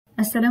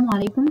السلام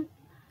عليكم.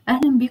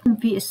 أهلا بكم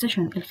في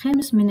السيشن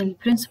الخامس من ال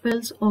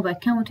Principles of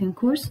Accounting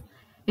كورس.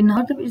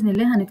 النهاردة بإذن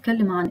الله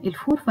هنتكلم عن ال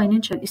 4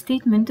 Financial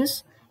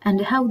Statements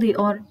and how they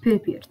are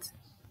prepared.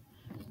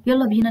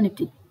 يلا بينا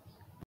نبتدي.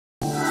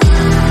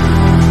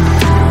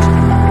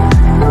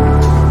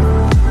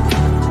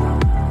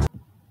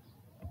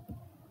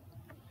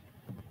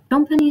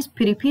 Companies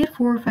prepare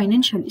for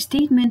financial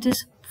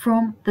statements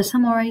from the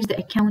summarized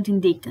accounting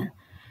data.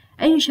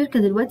 أي شركة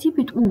دلوقتي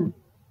بتقوم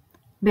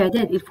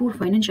بإعداد ال 4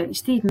 Financial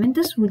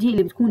Statements، ودي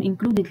اللي بتكون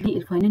included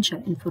لل Financial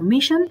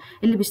Information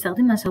اللي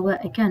بيستخدمها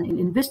سواء كان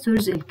ال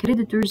Investors، ال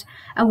Creditors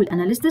أو ال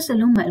Analysts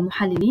اللي هم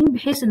المحللين،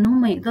 بحيث إن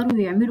هم يقدروا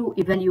يعملوا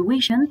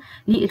Evaluation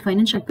لل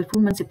Financial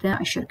Performance بتاع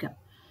الشركة.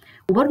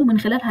 وبرضه من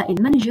خلالها ال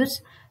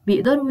Managers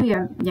بيقدروا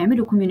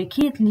يعملوا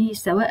Communicate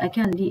سواء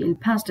كان لل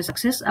Past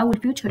Success أو ال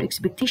Future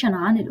Expectation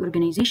عن ال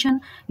Organization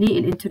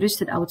لل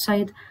Interested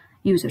Outside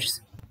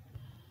Users.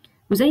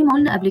 وزي ما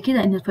قلنا قبل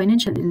كده ان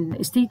الفاينانشال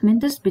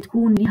ستيتمنتس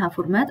بتكون ليها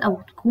فورمات او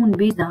بتكون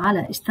بيزد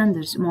على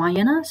ستاندردز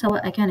معينه،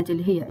 سواء كانت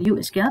اللي هي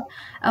US GAAP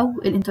او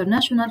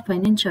الانترناشونال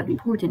فاينانشال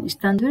ريبورتنج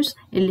ستاندردز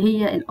اللي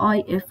هي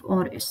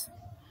IFRS.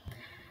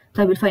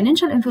 طيب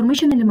الفاينانشال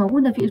انفورميشن اللي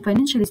موجوده في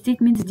الفاينانشال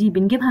ستيتمنتس دي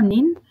بنجيبها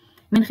منين؟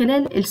 من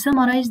خلال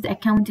السمرايزد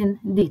اكاونتنج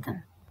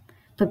داتا.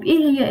 طب ايه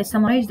هي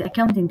السمرايزد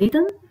اكاونتنج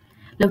داتا؟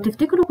 لو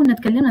تفتكروا كنا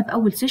اتكلمنا في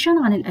اول سيشن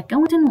عن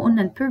الاكاونتنج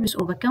وقلنا البيربس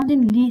اوف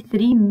اكاونتنج ليه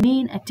 3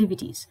 مين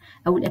اكتيفيتيز.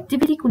 اول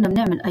اكتيفيتي كنا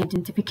بنعمل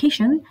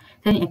ايدنتيفيكيشن،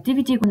 ثاني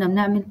اكتيفيتي كنا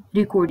بنعمل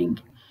ريكوردنج.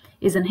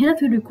 اذا هنا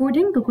في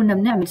الريكوردنج كنا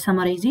بنعمل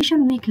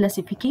سمرايزيشن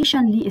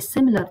وكلاسيفيكيشن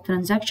للسيميلار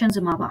ترانزاكشنز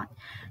مع بعض.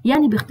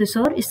 يعني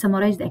باختصار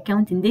السمرايزد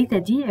اكاونتنج داتا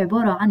دي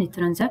عباره عن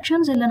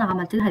الترانزاكشنز اللي انا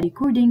عملت لها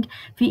ريكوردنج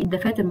في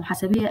الدفاتر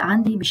المحاسبيه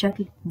عندي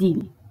بشكل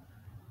ديلي.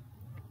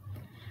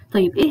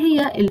 طيب ايه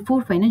هي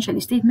الفور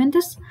فاينانشال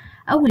ستيتمنتس؟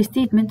 اول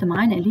ستيتمنت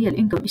معانا اللي هي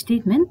الانكم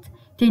ستيتمنت،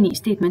 تاني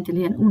ستيتمنت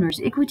اللي هي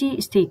الاونرز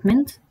ايكويتي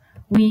ستيتمنت،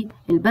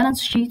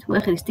 والبالانس شيت،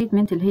 واخر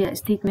ستيتمنت اللي هي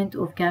ستيتمنت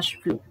اوف كاش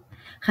فلو.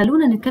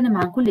 خلونا نتكلم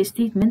عن كل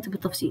ستيتمنت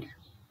بالتفصيل.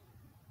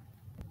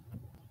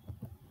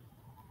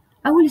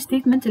 اول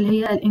ستيتمنت اللي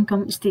هي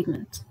الانكم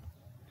ستيتمنت.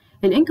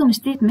 الانكم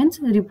ستيتمنت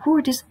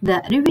reports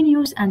the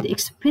revenues and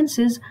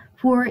expenses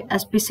for a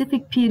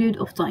specific period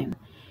of time.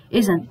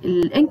 إذا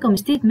الانكم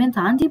ستيتمنت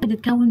عندي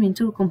بتتكون من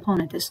 2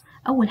 components.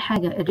 أول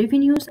حاجة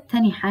الريفينيوز،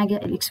 تاني حاجة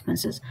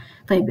الاكسبنسز.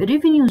 طيب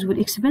الريفينيوز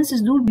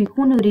والاكسبنسز دول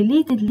بيكونوا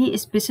related ل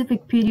specific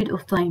period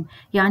of time.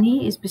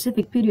 يعني ايه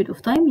specific period of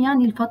time؟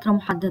 يعني لفترة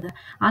محددة.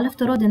 على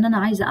افتراض إن أنا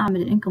عايزة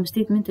أعمل الانكم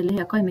ستيتمنت اللي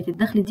هي قائمة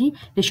الدخل دي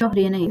لشهر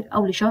يناير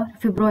أو لشهر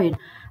فبراير،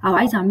 أو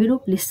عايزة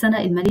أعمله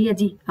للسنة المالية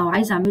دي، أو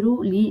عايزة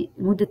أعمله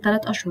لمدة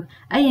 3 أشهر،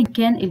 أيا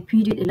كان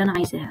البيريود اللي أنا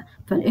عايزاها.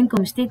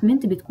 فالانكم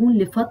ستيتمنت بتكون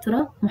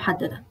لفترة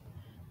محددة،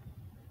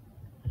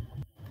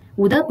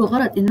 وده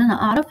بغرض ان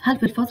انا اعرف هل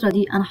في الفترة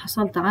دي انا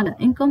حصلت على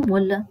انكم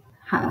ولا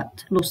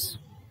حققت لوس.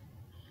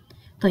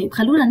 طيب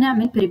خلونا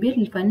نعمل بريبير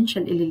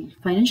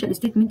للفاينانشال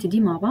ستيتمنت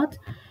دي مع بعض.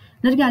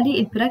 نرجع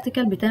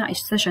للبراكتيكال بتاع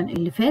السيشن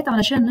اللي فات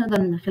علشان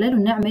نقدر من خلاله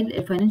نعمل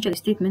الفاينانشال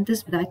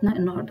ستيتمنتس بتاعتنا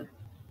النهارده.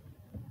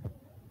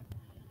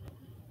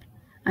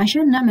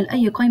 عشان نعمل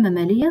اي قائمة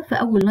مالية، في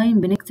اول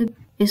لاين بنكتب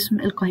اسم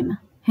القائمة،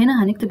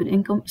 هنا هنكتب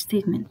الانكم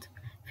ستيتمنت.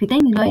 في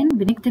تاني لاين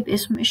بنكتب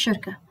اسم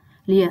الشركة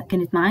اللي هي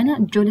كانت معانا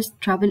جولس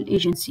ترافل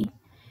ايجنسي.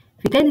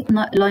 في تالت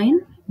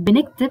لاين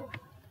بنكتب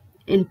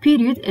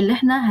البيريود اللي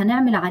احنا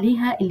هنعمل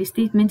عليها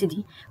الستيتمنت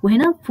دي،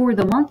 وهنا for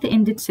the month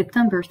ended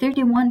September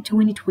 31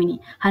 2020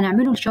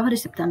 هنعمله لشهر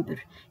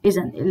سبتمبر.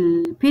 اذا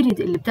البيريود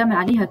اللي بتعمل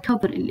عليها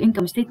كفر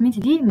الانكم ستيتمنت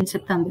دي من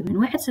سبتمبر، من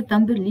 1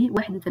 سبتمبر ل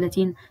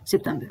 31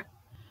 سبتمبر.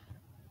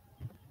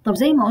 طب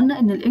زي ما قلنا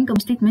ان الانكم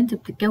ستيتمنت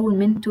بتتكون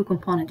من 2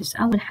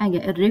 components. اول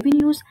حاجه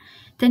الريفينيوز،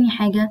 تاني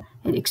حاجه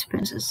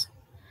الاكسبنسز.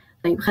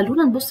 طيب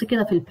خلونا نبص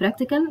كده في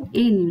البراكتيكال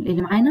ايه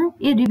اللي معانا،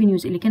 ايه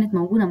الريفينيوز اللي كانت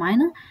موجوده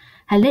معانا.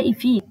 هنلاقي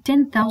فيه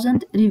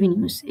 10,000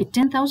 ريفينيوز. ال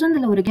 10,000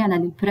 لو رجعنا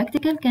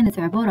للبراكتيكال كانت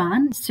عباره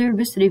عن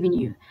سيرفيس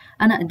ريفينيو،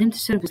 انا قدمت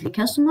السيرفيس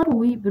لكاستمر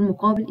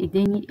وبالمقابل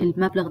اداني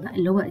المبلغ ده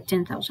اللي هو ال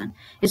 10,000.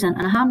 اذا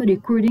انا هعمل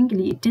ريكوردنج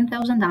لل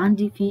 10,000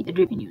 عندي في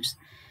الريفينيوز.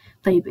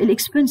 طيب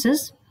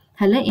الاكسبنسز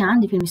هنلاقي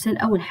عندي في المثال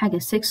اول حاجه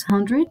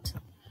 600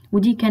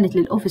 ودي كانت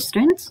للاوفيس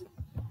رينت.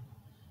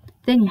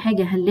 تاني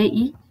حاجه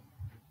هنلاقي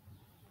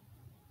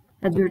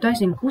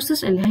advertising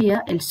costs اللي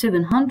هي ال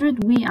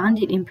 700،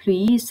 وعندي ال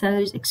employee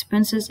salaries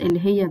expenses اللي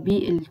هي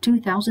بال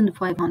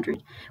 2500،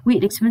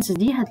 والاكسبنسز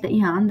دي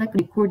هتلاقيها عندك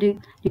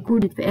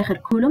recorded في آخر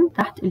كولوم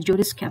تحت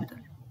الجولس كابيتال.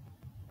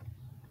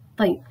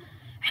 طيب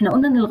احنا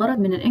قلنا ان الغرض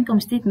من الانكم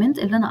ستيتمنت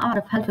اللي انا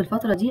اعرف هل في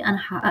الفترة دي انا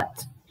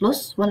حققت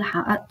loss ولا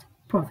حققت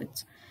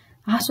profit.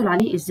 هحصل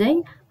عليه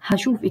ازاي؟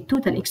 هشوف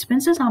التوتال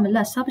اكسبنسز اعمل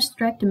لها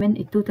subtract من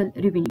التوتال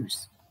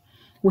revenues،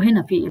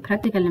 وهنا في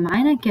البراكتيكال اللي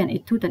معانا كان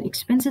التوتال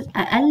اكسبنسز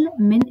اقل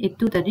من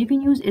التوتال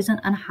ريفينيوز، اذا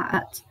انا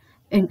حققت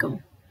انكم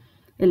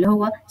اللي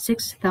هو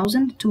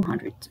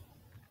 6200.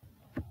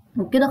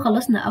 وبكده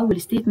خلصنا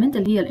اول ستيتمنت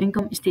اللي هي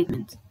الانكم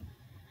ستيتمنت.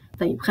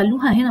 طيب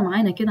خلوها هنا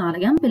معانا كده على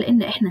جنب،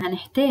 لان احنا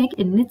هنحتاج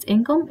النت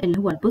انكم اللي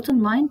هو البوتtom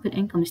لاين في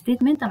الانكم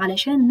ستيتمنت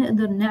علشان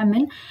نقدر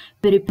نعمل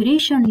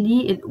preparation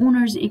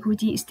للاونرز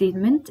ايكويتي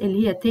ستيتمنت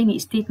اللي هي تاني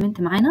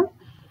ستيتمنت معانا.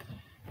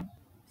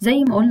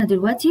 زي ما قلنا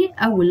دلوقتي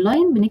اول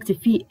لاين بنكتب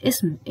فيه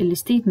اسم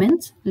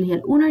الستيتمنت اللي هي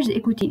الاونرز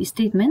ايكويتي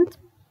ستيتمنت،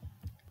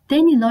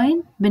 تاني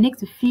لاين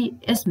بنكتب فيه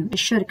اسم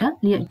الشركة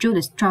اللي هي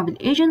جودس ترافل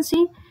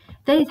ايجنسي،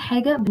 تالت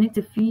حاجة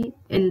بنكتب فيه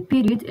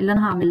البيريود اللي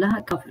أنا هعمل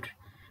لها cover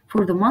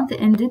for the month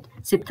ended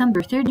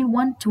September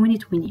 31,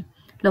 2020.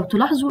 لو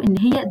تلاحظوا إن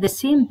هي the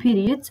same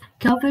period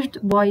covered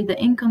by the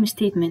income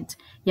statement،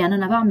 يعني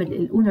أنا بعمل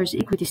ال owners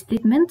equity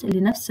statement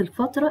لنفس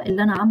الفترة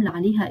اللي أنا عاملة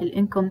عليها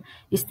ال income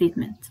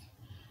statement.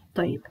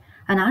 طيب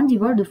أنا عندي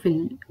برضو في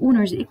ال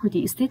owners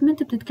equity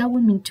statement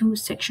بتتكون من two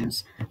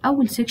sections.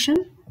 أول section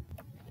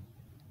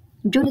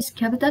Jolis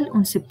Capital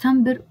on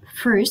September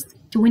 1st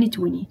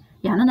 2020،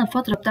 يعني أنا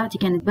الفترة بتاعتي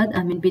كانت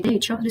بادئة من بداية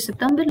شهر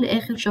سبتمبر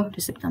لآخر شهر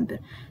سبتمبر،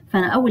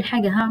 فأنا أول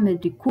حاجة هعمل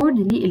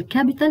ريكورد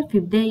للكابيتال في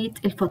بداية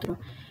الفترة.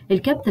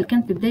 الكابيتال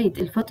كان في بداية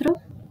الفترة،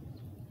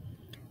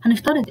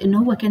 هنفترض إن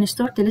هو كان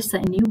ستارت لسه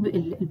النيو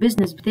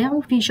البيزنس بتاعه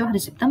في شهر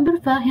سبتمبر،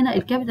 فهنا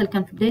الكابيتال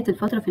كان في بداية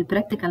الفترة في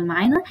البراكتيكال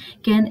معانا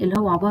كان اللي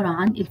هو عبارة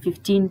عن ال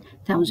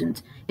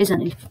 15,000. إذا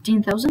ال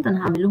 15,000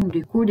 أنا هعمل لهم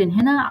ريكورد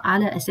هنا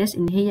على أساس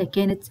إن هي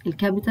كانت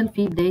الكابيتال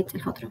في بداية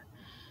الفترة.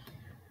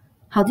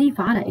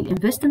 هضيف على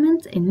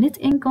الانفستمنت النت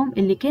انكم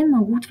اللي كان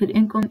موجود في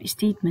الانكم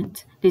ستيتمنت،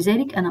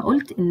 لذلك انا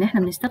قلت ان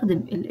احنا بنستخدم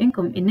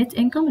الانكم النت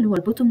انكم اللي هو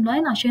البوتوم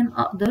لاين عشان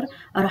اقدر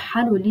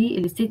ارحله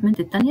للستيتمنت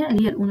الثانيه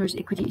اللي هي الاونرز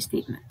ايكويتي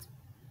ستيتمنت.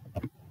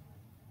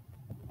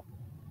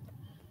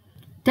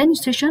 تاني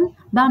سيشن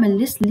بعمل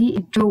ليست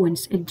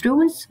للدروينز،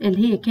 الدروينز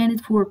اللي هي كانت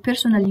فور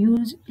بيرسونال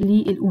يوز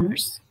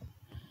للاونرز.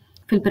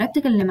 في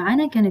البراكتيكال اللي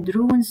معانا كانت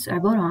دروينز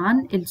عباره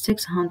عن ال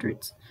 600.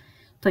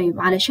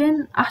 طيب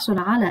علشان احصل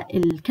على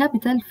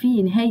الكابيتال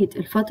في نهاية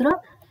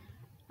الفترة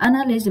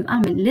انا لازم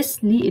اعمل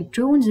ليست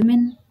للدرونز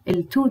من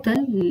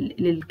التوتال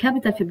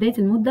للكابيتال في بداية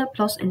المدة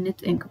بلس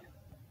النت انكم،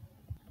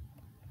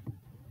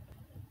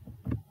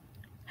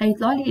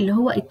 هيطلع لي اللي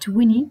هو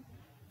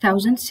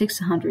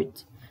 20,600.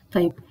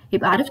 طيب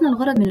يبقى عرفنا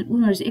الغرض من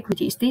الاونرز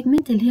ايكويتي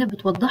ستيتمنت اللي هي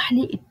بتوضح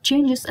لي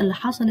التشينجز اللي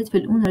حصلت في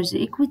الاونرز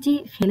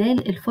ايكويتي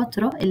خلال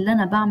الفتره اللي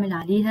انا بعمل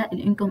عليها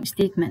الانكم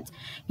ستيتمنت.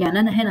 يعني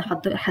انا هنا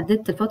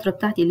حددت الفتره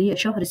بتاعتي اللي هي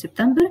شهر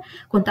سبتمبر،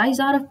 كنت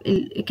عايزه اعرف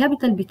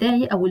الكابيتال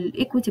بتاعي او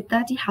الايكويتي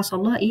بتاعتي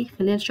حصل لها ايه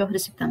خلال شهر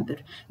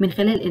سبتمبر، من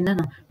خلال ان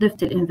انا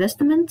ضفت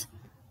الانفستمنت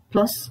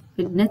بلس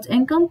النت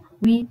انكم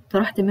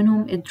وطرحت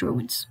منهم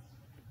الدروينز.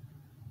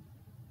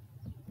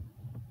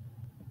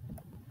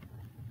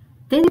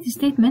 تالت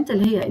ستيتمنت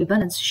اللي هي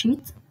البالانس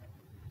شيت.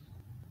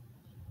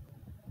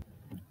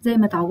 زي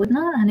ما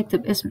تعودنا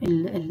هنكتب اسم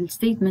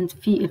الستيتمنت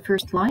في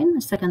الفيرست لاين،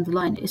 السكند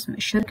لاين اسم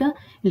الشركة،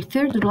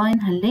 الثيرد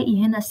لاين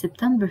هنلاقي هنا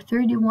سبتمبر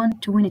 31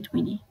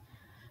 2020.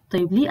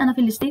 طيب ليه أنا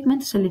في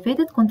الستيتمنتس اللي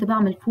فاتت كنت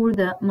بعمل for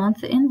the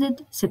month ended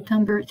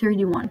September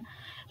 31؟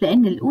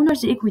 لأن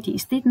الأونرز إيكويتي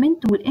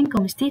ستيتمنت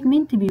والإنكم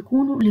ستيتمنت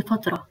بيكونوا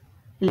لفترة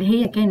اللي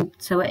هي كانت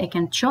سواء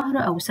كانت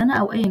شهر أو سنة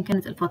أو أيا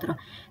كانت الفترة،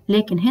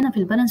 لكن هنا في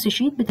البالانس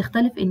شيت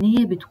بتختلف إن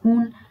هي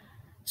بتكون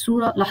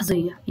صورة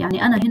لحظية،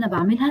 يعني أنا هنا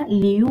بعملها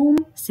ليوم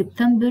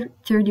سبتمبر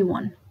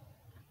 31.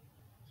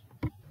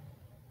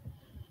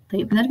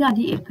 طيب نرجع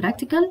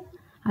للبراكتيكال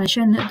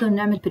علشان نقدر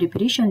نعمل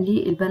preparation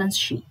للبالانس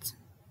شيت.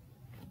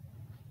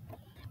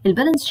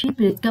 البالانس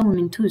شيت بتتكون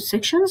من 2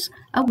 sections.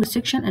 أول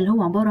section اللي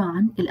هو عبارة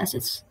عن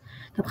الأسيتس.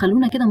 طب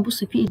خلونا كده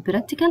نبص في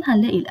البراكتيكال،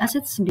 هنلاقي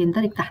الاسيتس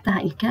بيندرج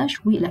تحتها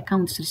الكاش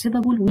والاكونتس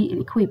ريسيفبل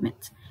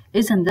والاكويبمنت.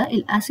 اذا ده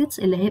الاسيتس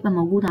اللي هيبقى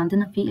موجود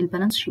عندنا في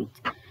البالانس شيت.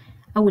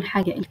 اول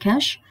حاجه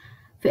الكاش،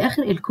 في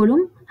اخر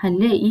الكولوم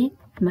هنلاقي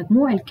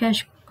مجموع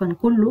الكاش كان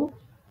كله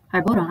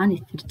عباره عن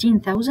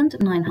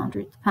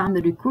 13,900،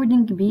 هعمل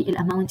ريكوردنج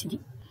بالاماونت دي.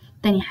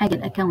 تاني حاجه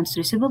الاكونتس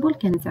ريسيفبل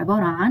كانت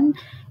عباره عن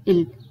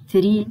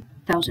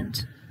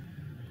 3,000.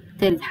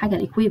 تالت حاجه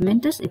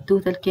الاكويبمنتس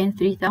التوتال كان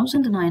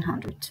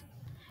 3,900.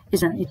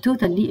 إذا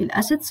التوتال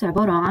للأسيتس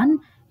عبارة عن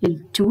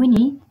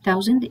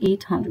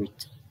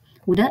 20,800،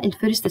 وده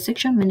الفيرست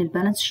سيكشن من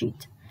البالانس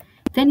شيت.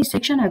 تاني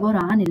سيكشن عبارة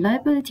عن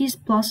اللايبيليتيز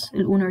بلس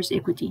الأونرز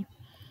إيكويتي.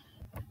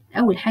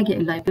 أول حاجة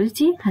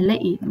اللايبيليتي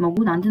هنلاقي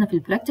موجود عندنا في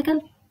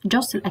البراكتيكال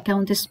just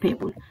الأكاونتس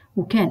payable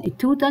وكان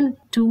التوتال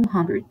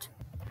 200.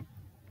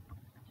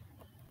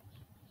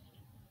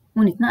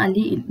 ونتنقل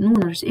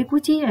للأونرز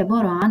إيكويتي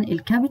عبارة عن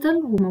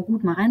الكابيتال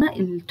وموجود معانا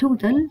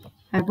التوتال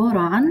عبارة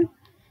عن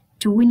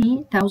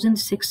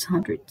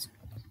 20,600.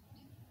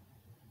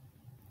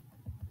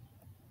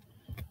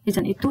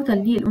 إذا التوتال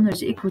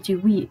للأونرز إيكويتي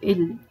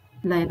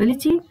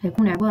واللايبيليتي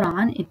هيكون عبارة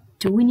عن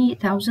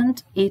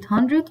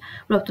 20,800.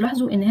 ولو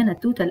تلاحظوا إن هنا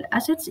التوتال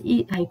أسيتس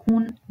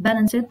هيكون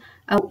بالانسد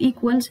أو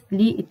equals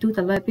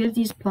للتوتال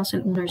لايبيليتيز بلس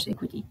الأونرز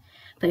إيكويتي.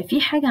 طيب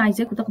في حاجة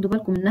عايزاكم تاخدوا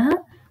بالكم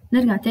منها،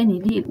 نرجع تاني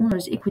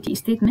للأونرز إيكويتي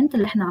ستيتمنت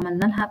اللي احنا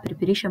عملنا لها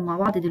preparation مع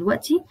بعض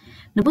دلوقتي.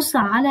 نبص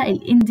على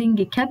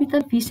الاندنج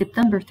كابيتال في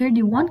سبتمبر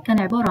 31 كان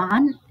عبارة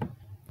عن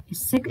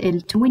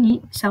ال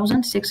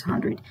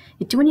 20,600.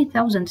 ال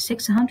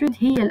 20,600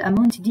 هي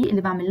الاماونت دي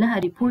اللي بعمل لها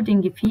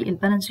ريبورتنج في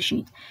البالانس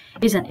شيت.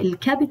 اذا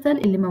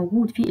الكابيتال اللي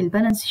موجود في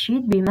البالانس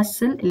شيت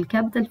بيمثل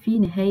الكابيتال في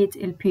نهايه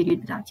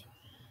البيريود بتاعتي.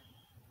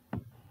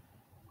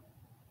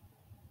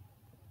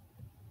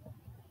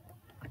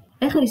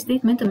 اخر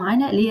ستيتمنت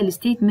معانا اللي هي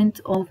الستيتمنت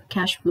اوف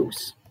كاش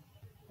فلوز.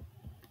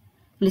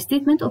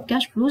 الستيتمنت اوف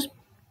كاش فلوز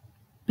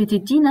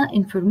بتدينا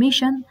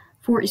information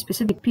for a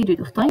specific period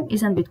of time،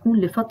 إذا بتكون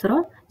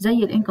لفترة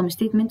زي ال income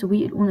statement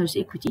وال owner's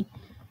equity،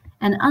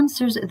 and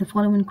answers the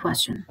following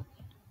question: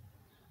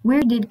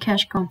 Where did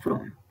cash come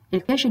from؟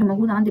 الكاش اللي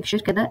موجود عندي في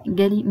الشركة ده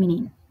جالي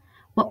منين؟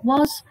 What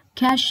was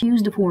cash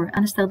used for؟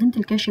 أنا استخدمت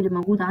الكاش اللي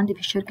موجود عندي في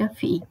الشركة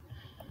في إيه؟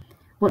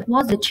 What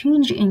was the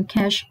change in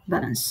cash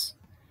balance؟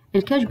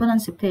 الكاش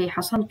بالانس بتاعي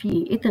حصل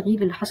فيه ايه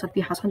التغيير اللي حصل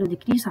فيه؟ حصل له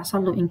ديكريس،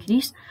 حصل له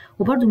انكريس.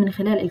 وبرده من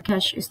خلال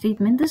الكاش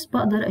ستيتمنتس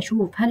بقدر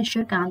اشوف هل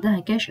الشركه عندها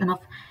كاش انف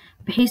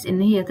بحيث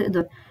ان هي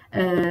تقدر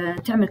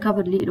تعمل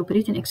كفر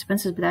للاوبريتنج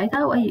اكسبنسز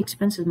بتاعتها او اي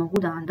اكسبنسز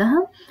موجوده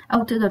عندها،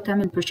 او تقدر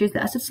تعمل بيرشيز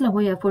لاسيتس لو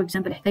هي فور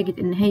اكزامبل احتاجت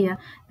ان هي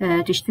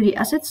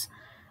تشتري اسيتس.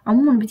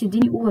 عموما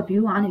بتديني اوفر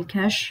فيو عن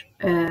الكاش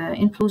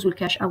انفلوز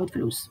والكاش اوت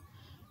فلوز.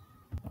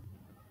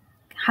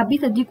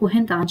 حبيت اديكوا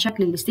هنت عن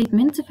شكل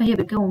الستيتمنت، فهي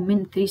بتكون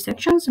من 3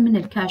 sections، من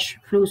الكاش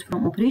فلوز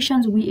فروم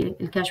اوبريشنز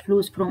والكاش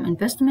فلوز فروم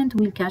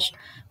انفستمنت والكاش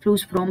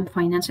فلوز فروم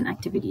فاينانسنج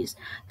اكتيفيتيز.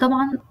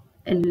 طبعا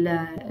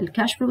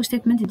الكاش فلو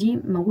ستيتمنت دي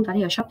موجود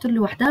عليها شابتر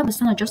لوحدها،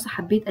 بس انا جاست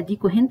حبيت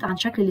اديكوا هنت عن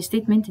شكل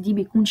الستيتمنت دي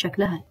بيكون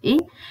شكلها ايه،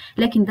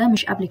 لكن ده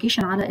مش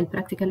ابلكيشن على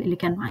البراكتيكال اللي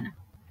كان معانا.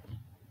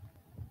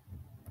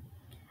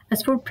 As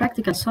for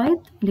practical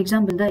side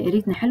الاكزامبل ده يا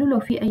ريت نحله، لو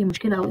في اي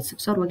مشكله او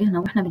استفسار واجهنا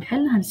واحنا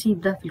بنحل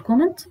هنسيب ده في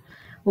الكومنت،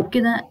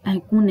 وبكده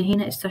هيكون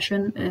هنا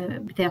السيشن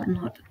بتاع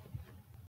النهارده.